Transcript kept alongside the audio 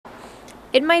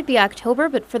It might be October,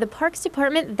 but for the Parks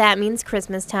Department, that means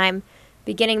Christmas time.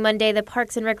 Beginning Monday, the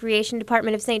Parks and Recreation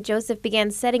Department of St. Joseph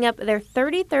began setting up their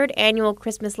 33rd annual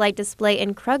Christmas light display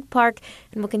in Krug Park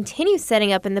and will continue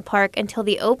setting up in the park until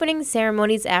the opening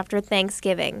ceremonies after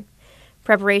Thanksgiving.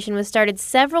 Preparation was started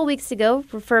several weeks ago,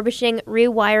 refurbishing,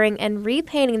 rewiring, and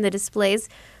repainting the displays.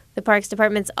 The Parks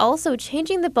Department's also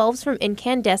changing the bulbs from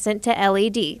incandescent to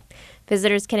LED.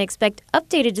 Visitors can expect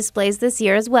updated displays this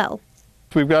year as well.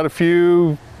 We've got a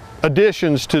few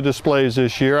additions to displays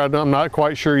this year. I'm not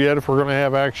quite sure yet if we're going to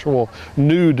have actual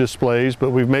new displays,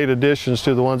 but we've made additions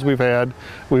to the ones we've had.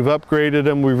 We've upgraded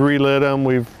them, we've relit them,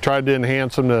 we've tried to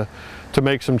enhance them to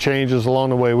make some changes along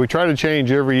the way. We try to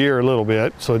change every year a little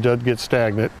bit so it doesn't get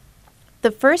stagnant.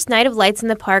 The first night of lights in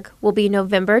the park will be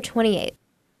November 28th.